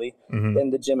naturally in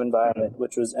the gym environment,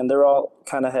 which was, and they're all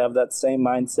kind of have that same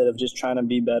mindset of just trying to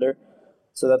be better.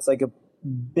 So that's like a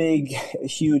big,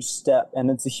 huge step, and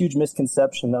it's a huge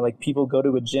misconception that like people go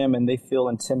to a gym and they feel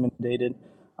intimidated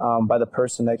by the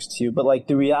person next to you. But like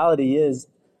the reality is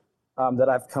that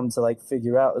I've come to like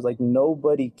figure out is like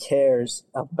nobody cares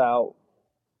about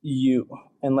you.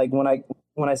 And like when I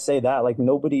say that, like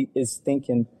nobody is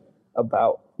thinking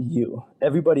about you.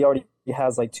 Everybody already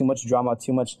has like too much drama,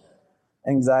 too much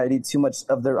anxiety, too much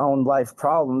of their own life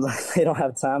problems. They don't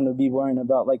have time to be worrying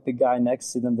about like the guy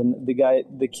next to them, the guy,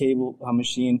 the cable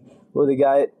machine, or the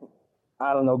guy,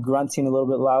 I don't know, grunting a little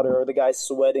bit louder, or the guy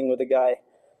sweating, or the guy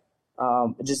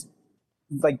just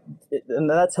like, and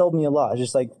that's helped me a lot.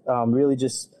 Just like really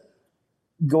just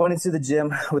going into the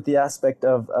gym with the aspect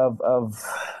of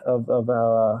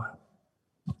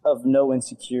no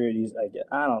insecurities.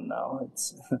 I don't know.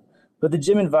 It's but the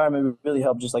gym environment really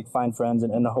helped just like find friends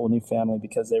and a whole new family,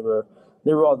 because they were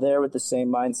all there with the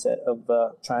same mindset of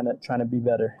trying to be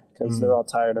better, because they're all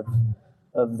tired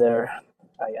of their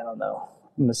I don't know,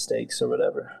 mistakes or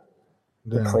whatever,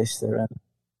 the place they're in.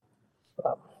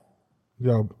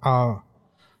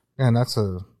 And that's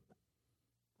a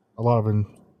lot of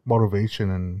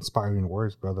motivation and inspiring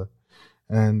words, brother.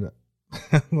 And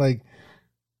like,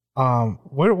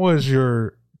 what was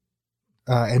your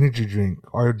energy drink,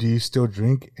 or do you still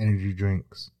drink energy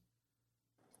drinks?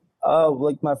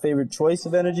 Like my favorite choice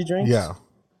of energy drinks? Yeah.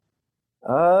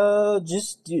 I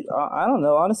don't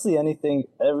know. Honestly, anything,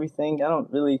 everything. I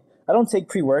don't take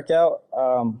pre-workout.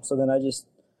 So then I just,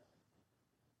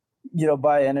 you know,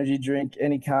 buy energy drink,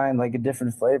 any kind, like a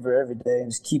different flavor every day, and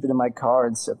just keep it in my car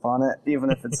and sip on it,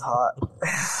 even if it's hot.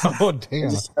 Oh, damn.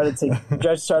 Just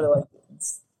try to like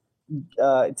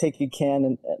take a can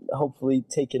and hopefully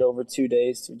take it over 2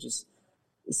 days to just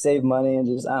save money and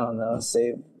just, I don't know,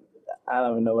 save. I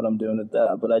don't even know what I'm doing with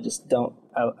that, but I just don't.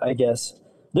 I guess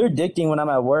they're addicting when I'm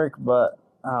at work, but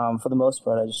for the most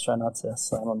part, I just try not to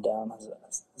slam them down as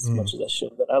much as I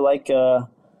should. But I like,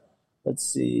 let's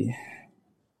see,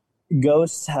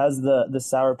 Ghost has the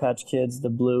Sour Patch Kids, the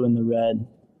blue and the red.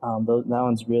 That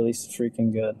one's really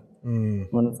freaking good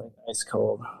when it's like ice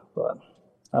cold. But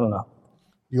I don't know.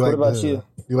 What about you?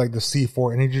 You like the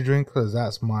C4 energy drink? Because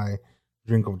that's my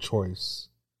drink of choice.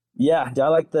 Yeah, I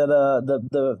like that.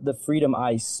 The Freedom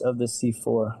Ice of the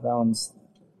C4. That one's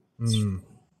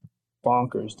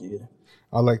bonkers, dude.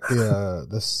 I like the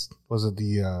this was it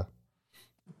the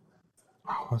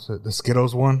what's it, the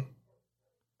Skittles one?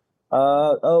 Yeah,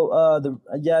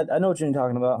 I know what you're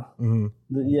talking about.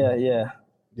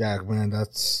 Yeah, man,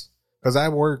 that's because I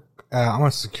work. I'm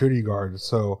a security guard,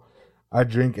 so I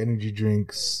drink energy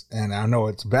drinks, and I know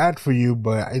it's bad for you,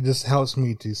 but it just helps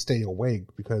me to stay awake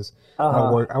because I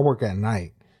work at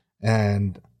night,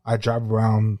 and I drive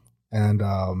around and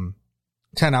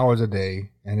 10 hours a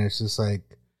day, and it's just like,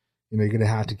 you know, you're gonna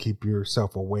have to keep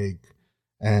yourself awake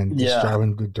and just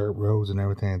driving the dirt roads and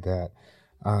everything like that,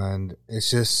 and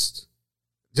it's just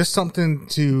something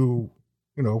to,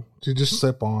 you know, to just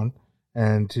slip on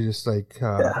and to just like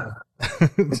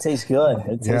it tastes good.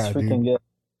 It tastes freaking good.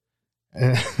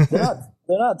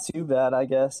 They're not too bad, I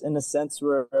guess, in a sense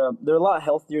where they're a lot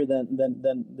healthier than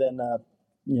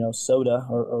you know, soda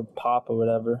or pop or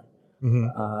whatever.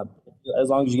 As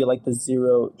long as you get like the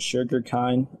zero sugar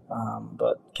kind,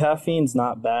 but caffeine's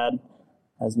not bad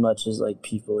as much as like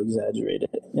people exaggerate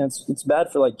it. You know, it's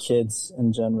bad for like kids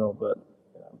in general, but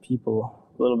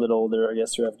people a little bit older, I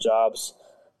guess, who have jobs,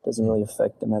 doesn't really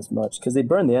affect them as much because they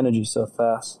burn the energy so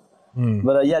fast.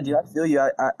 But yeah, dude, I feel you.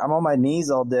 I'm on my knees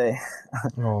all day.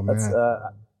 Oh man.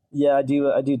 Yeah, I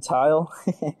do tile.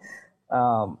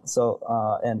 And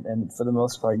for the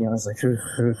most part, you know, it's like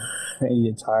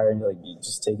you get tired, and you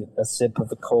just take a sip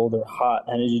of a cold or hot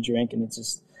energy drink, and it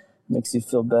just makes you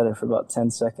feel better for about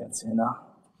 10 seconds, you know.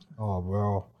 Oh,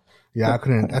 bro. Yeah, I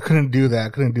couldn't do that. I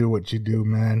couldn't do what you do,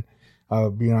 man.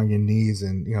 Being on your knees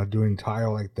and, you know, doing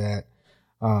tile like that.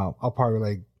 I'll probably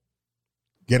like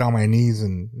get on my knees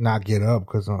and not get up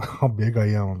because of how big I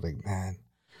am. I'm like, man.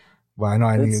 But I know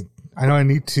I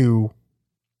need to.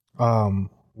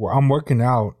 Where I'm working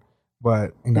out,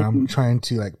 but you know, I'm trying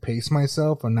to like pace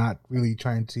myself and not really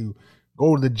trying to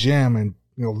go to the gym and,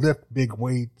 you know, lift big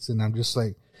weights. And I'm just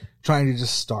like trying to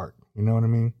just start. You know what I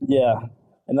mean? Yeah,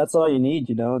 and that's all you need.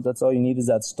 You know, that's all you need is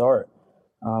that start.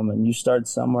 And you start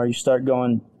somewhere. You start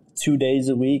going 2 days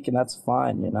a week, and that's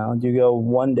fine. You know, you go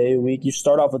 1 day a week. You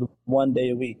start off with 1 day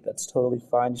a week. That's totally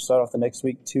fine. You start off the next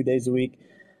week 2 days a week.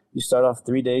 You start off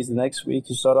 3 days the next week.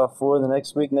 You start off 4 the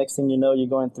next week. Next thing you know, you're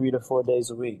going 3 to 4 days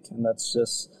a week, and that's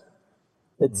just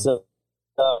it's a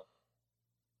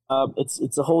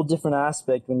whole different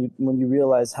aspect when you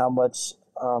realize how much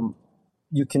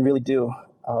you can really do,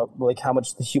 like how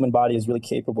much the human body is really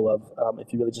capable of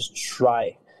if you really just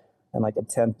try and like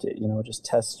attempt it. You know, just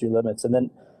test your limits, and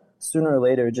then sooner or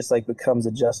later it just like becomes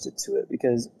adjusted to it.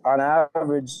 Because on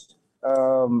average,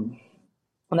 and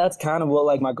that's kind of what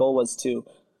like my goal was too.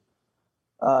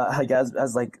 Like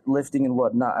as like lifting and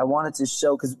whatnot, I wanted to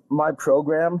show, because my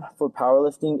program for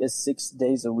powerlifting is 6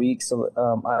 days a week. So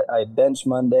I bench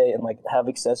Monday and like have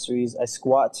accessories. I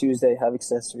squat Tuesday, have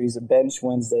accessories. I bench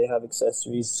Wednesday, have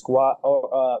accessories. Squat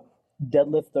or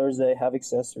deadlift Thursday, have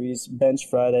accessories. Bench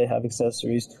Friday, have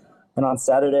accessories. And on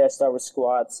Saturday I start with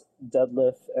squats,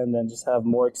 deadlift, and then just have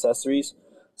more accessories.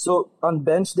 So on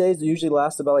bench days, they usually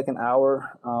last about like an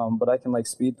hour, but I can like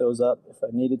speed those up if I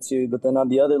needed to. But then on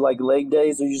the other like leg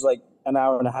days, they're usually like an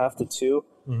hour and a half to 2.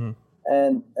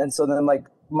 And so then like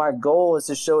my goal is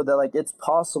to show that like it's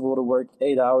possible to work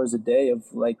 8 hours a day of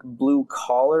like blue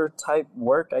collar type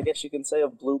work, I guess you can say,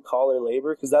 of blue collar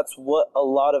labor, because that's what a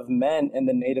lot of men in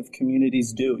the Native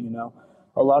communities do. You know,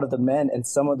 a lot of the men and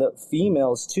some of the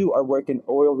females too are working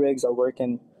oil rigs, are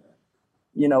working,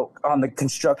 you know, on the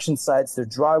construction sites. There's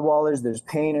drywallers, there's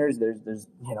painters, there's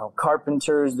you know,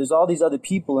 carpenters, there's all these other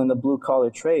people in the blue collar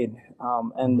trade.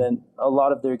 And then a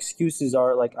lot of their excuses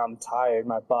are like, I'm tired,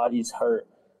 my body's hurt.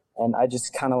 And I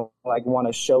just kind of like want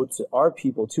to show to our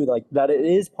people too, like that it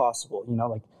is possible. You know,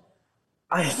 like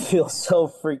I feel so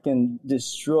freaking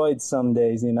destroyed some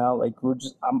days, you know, like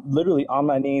I'm literally on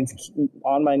my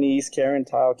knees, carrying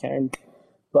tile, carrying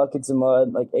buckets of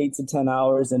mud, like 8 to 10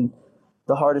 hours. And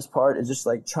the hardest part is just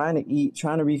like trying to eat,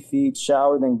 trying to refeed,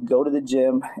 shower, then go to the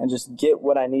gym and just get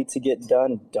what I need to get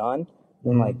done.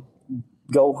 Then like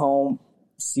go home,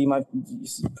 pretty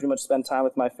much spend time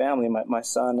with my family, my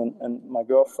son and my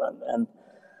girlfriend. And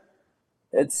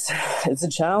It's it's a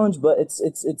challenge, but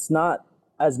it's not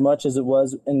as much as it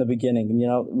was in the beginning. You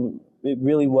know, it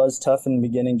really was tough in the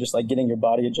beginning, just like getting your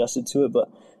body adjusted to it. But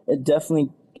it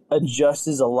definitely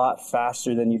adjusts a lot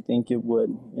faster than you think it would.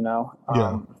 You know,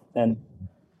 Yeah. and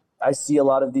I see a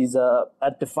lot of these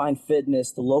at Define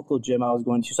Fitness, the local gym I was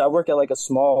going to. So I work at like a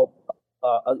small,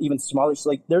 even smaller. So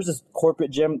like there's this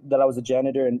corporate gym that I was a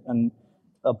janitor and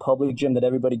a public gym that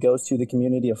everybody goes to, the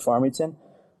community of Farmington.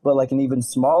 But like an even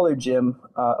smaller gym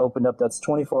opened up that's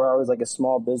 24 hours, like a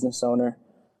small business owner.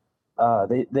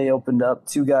 They opened up.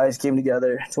 Two guys came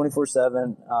together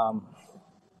 24/7.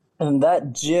 And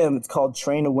that gym, it's called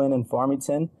Train to Win in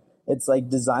Farmington. It's like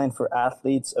designed for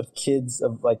athletes, of kids,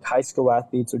 of like high school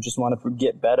athletes, or just want to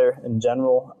get better in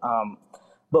general.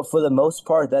 But for the most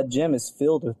part, that gym is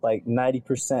filled with like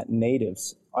 90%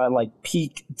 natives on like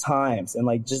peak times, and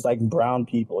like just like brown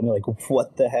people. And you're like,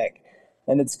 what the heck?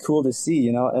 And it's cool to see,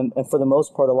 you know. And for the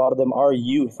most part, a lot of them are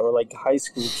youth or like high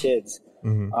school kids.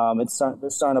 Hmm. They're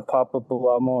starting to pop up a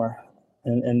lot more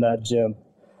in that gym.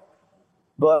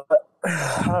 But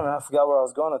I don't know. I forgot where I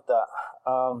was going with that.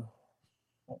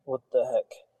 What the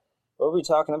heck? What were we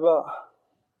talking about?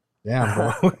 Damn,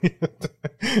 bro.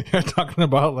 You're talking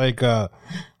about like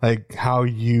how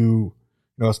you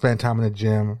know spend time in the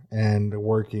gym and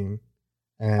working,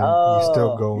 and you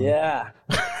still Oh, going. yeah.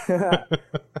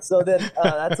 So then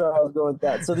that's where I was going with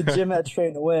that. So the gym at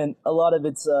Train to Win, a lot of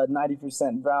it's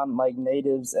 90% brown, like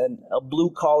natives and blue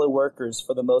collar workers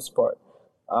for the most part.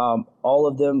 All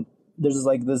of them, there's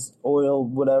like this oil,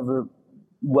 whatever,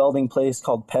 welding place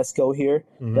called Pesco here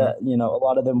that, you know, a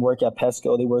lot of them work at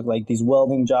Pesco. They work like these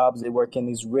welding jobs. They work in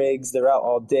these rigs. They're out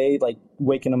all day, like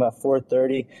waking them at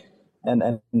 4:30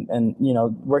 and you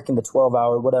know, working the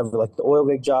 12-hour, whatever, like the oil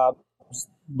rig job,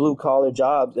 blue collar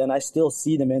jobs, and I still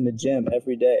see them in the gym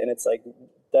every day, and it's like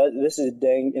that. This is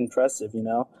dang impressive, you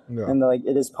know, Yeah. and like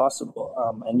it is possible.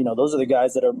 And you know, those are the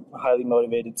guys that are highly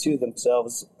motivated to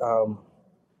themselves.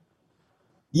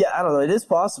 Yeah, I don't know. It is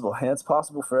possible, and it's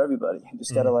possible for everybody. You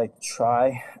just gotta like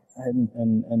try and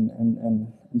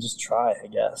just try, I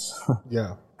guess.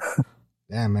 Yeah.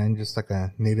 Damn, man, just like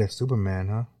a native Superman,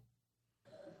 huh?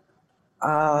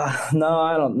 No,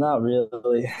 I don't. Not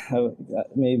really.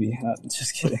 Maybe.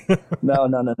 Just kidding. No,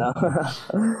 no, no, no.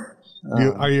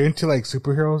 Are you into like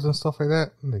superheroes and stuff like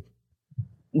that? Like,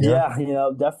 Yeah, you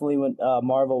know, definitely when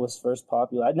Marvel was first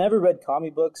popular. I'd never read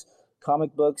comic books,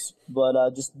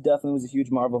 but just definitely was a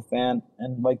huge Marvel fan,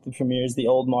 and like the premieres, the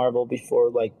old Marvel before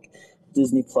like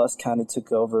Disney Plus kind of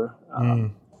took over.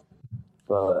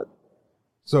 But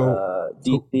so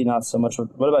DC not so much.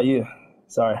 What about you?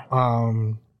 Sorry.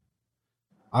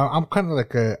 I'm kind of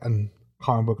like a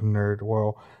comic book nerd.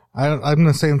 Well, I'm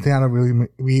the same thing. I don't really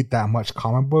read that much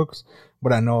comic books,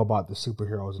 but I know about the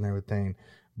superheroes and everything.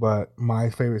 But my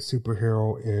favorite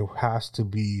superhero, it has to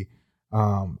be,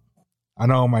 I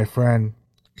know my friend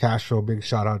Castro, big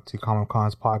shout out to Comic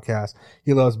Con's podcast.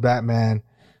 He loves Batman,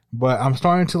 but I'm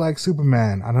starting to like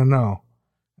Superman. I don't know.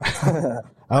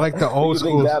 I like the old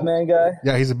school. Big Batman guy?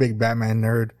 Yeah, he's a big Batman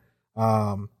nerd.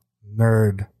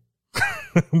 Nerd.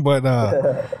 but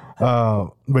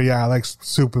yeah, I like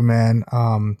Superman,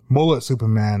 mullet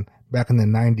Superman back in the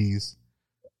 90s.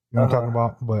 You know what I'm talking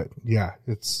about? But yeah,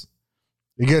 it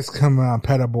gets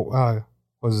compatible.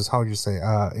 What is this? How would you say?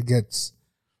 It gets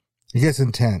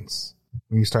intense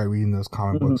when you start reading those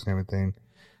comic books and everything.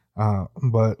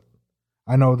 But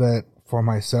I know that for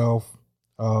myself,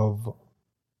 of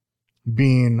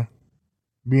being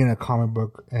a comic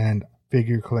book and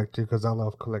figure collector, because I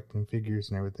love collecting figures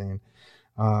and everything.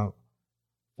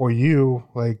 For you,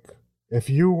 like, if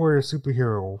you were a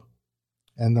superhero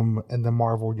in the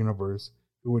Marvel universe,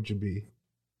 who would you be?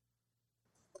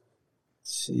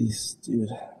 Jeez, dude.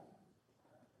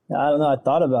 Yeah, I don't know. I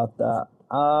thought about that.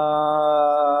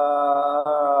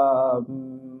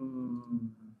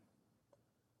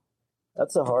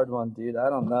 That's a hard one, dude. I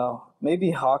don't know.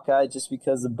 Maybe Hawkeye, just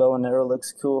because the bow and arrow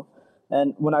looks cool.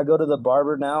 And when I go to the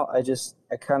barber now, I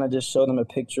kind of just show them a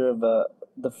picture of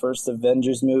the first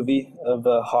Avengers movie of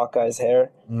Hawkeye's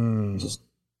hair. Just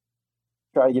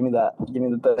try to give me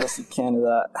the best you can of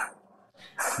that.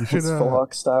 You should Full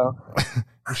Hawk style.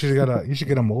 you should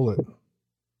get a mullet.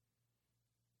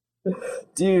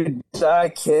 Dude, I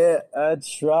can't. I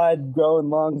tried growing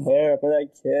long hair, but I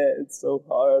can't. It's so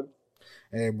hard.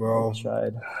 Hey, bro. I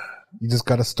tried. You just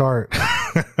gotta start.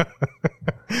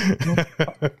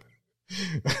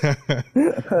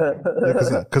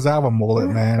 Because I have a mullet,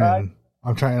 man, and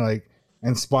I'm trying to like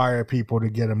inspire people to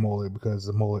get a mullet because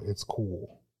the mullet, it's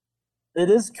cool. It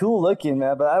is cool looking,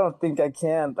 man, but I don't think I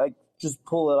can like just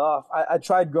pull it off. I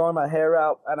tried growing my hair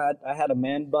out, and I had a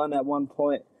man bun at one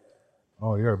point,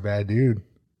 Oh, you're a bad dude.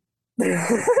 Yeah,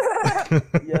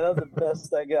 that was the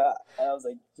best I got. I was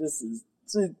like, just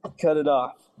cut it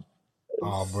off.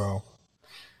 Oh, bro.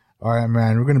 All right,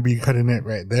 man. We're gonna be cutting it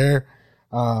right there.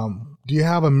 Do you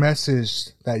have a message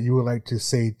that you would like to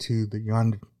say to the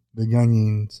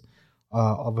youngins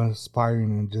of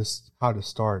aspiring and just how to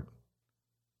start?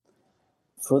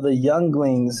 For the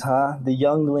younglings, huh? The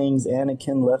younglings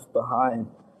Anakin left behind.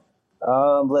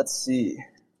 Let's see.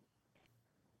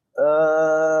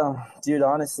 Dude,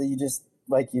 honestly, you just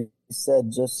like you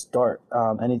said, just start.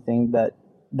 Anything that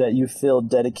you feel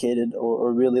dedicated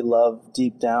or really love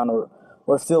deep down, or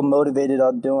feel motivated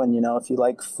on doing. You know, if you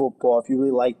like football, if you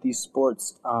really like these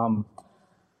sports,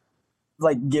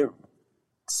 like get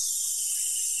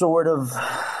sort of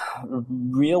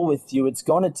real with you. It's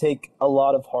going to take a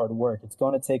lot of hard work. It's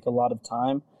going to take a lot of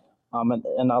time.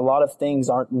 And a lot of things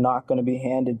aren't not going to be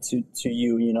handed to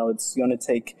you. You know, it's going to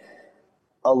take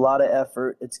a lot of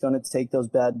effort. It's going to take those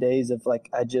bad days of like,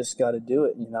 I just got to do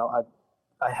it. You know,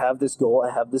 I have this goal.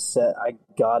 I have this set. I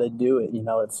got to do it. You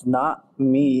know, it's not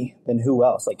me, then who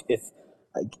else? Like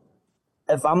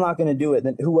if I'm not going to do it,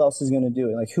 then who else is going to do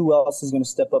it? Like who else is going to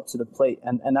step up to the plate?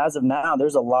 And as of now,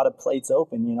 there's a lot of plates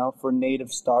open, you know, for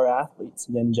native star athletes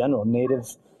in general, native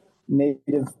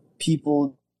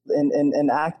people in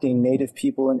acting, native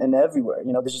people and everywhere.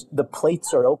 You know, the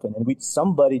plates are open, and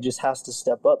somebody just has to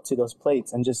step up to those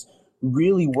plates and just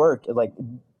really work, like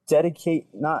dedicate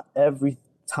not every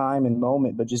time and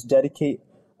moment, but just dedicate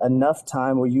enough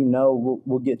time where you know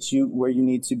will get you where you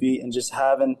need to be, and just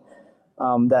having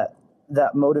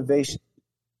that motivation.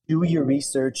 Do your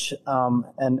research,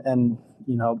 and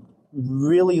you know,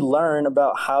 really learn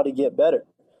about how to get better.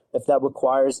 If that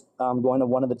requires going to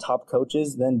one of the top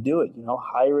coaches, then do it. You know,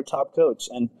 hire a top coach.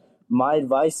 And my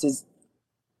advice is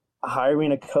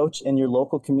hiring a coach in your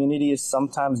local community is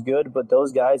sometimes good, but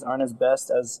those guys aren't as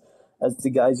best as the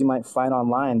guys you might find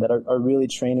online that are really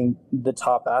training the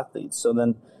top athletes. So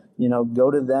then, you know,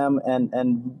 go to them,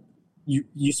 and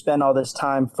you spend all this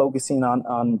time focusing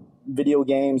on video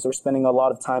games, or spending a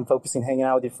lot of time focusing, hanging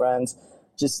out with your friends.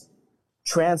 Just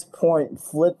transpoint,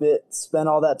 flip it, spend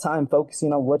all that time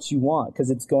focusing on what you want, because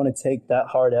it's going to take that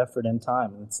hard effort and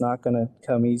time. It's not going to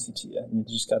come easy to you. You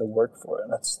just got to work for it.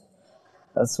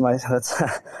 That's my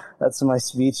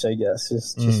speech, I guess.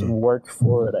 Just work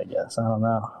for it, I guess. I don't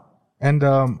know. And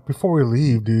before we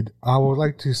leave, dude, I would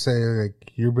like to say,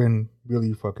 like, you've been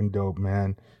really fucking dope,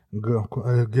 man.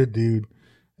 Good dude.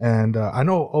 And I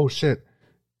know, oh shit,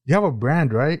 you have a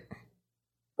brand, right?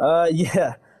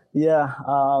 Yeah.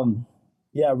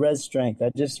 Res Strength. I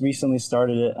just recently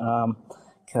started it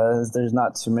because there's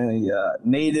not too many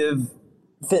native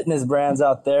fitness brands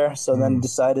out there. So then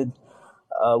decided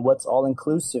what's all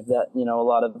inclusive, that, you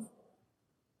know,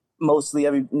 mostly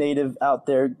every native out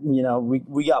there, you know,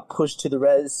 we got pushed to the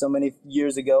res so many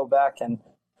years ago back, and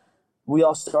we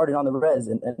all started on the res,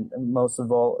 and most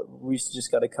of all, we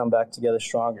just got to come back together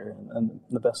stronger. And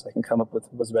the best I can come up with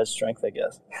was Res Strength, I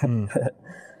guess.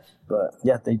 But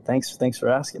yeah, thanks for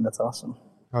asking. That's awesome.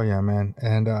 Oh yeah, man.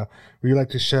 And would you like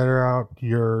to share out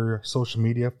your social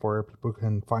media for people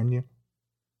can find you?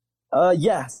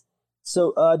 Yes.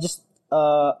 So just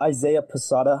Isaiah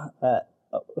Pesata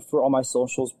for all my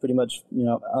socials, pretty much. You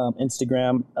know,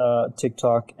 Instagram,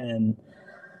 TikTok, and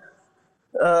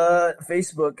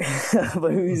Facebook.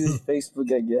 But who uses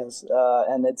Facebook, I guess.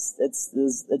 And it's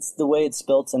the way it's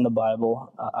spelt in the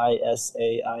Bible,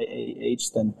 Isaiah,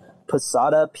 then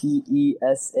Pesata,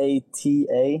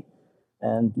 Pesata.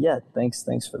 And yeah, thanks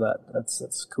for that.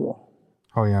 That's cool.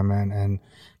 Oh yeah, man. And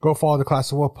go follow the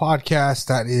Class of Will podcast.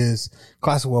 That is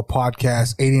Class of Will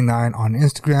podcast 89 on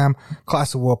Instagram,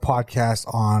 Class of Will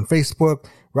podcast on Facebook,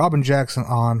 Robin Jackson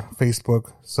on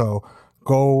Facebook. So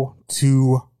go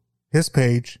to his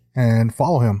page and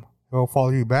follow him. He'll follow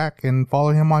you back, and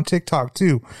follow him on TikTok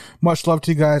too. Much love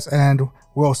to you guys, and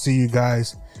we'll see you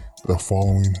guys the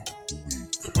following week.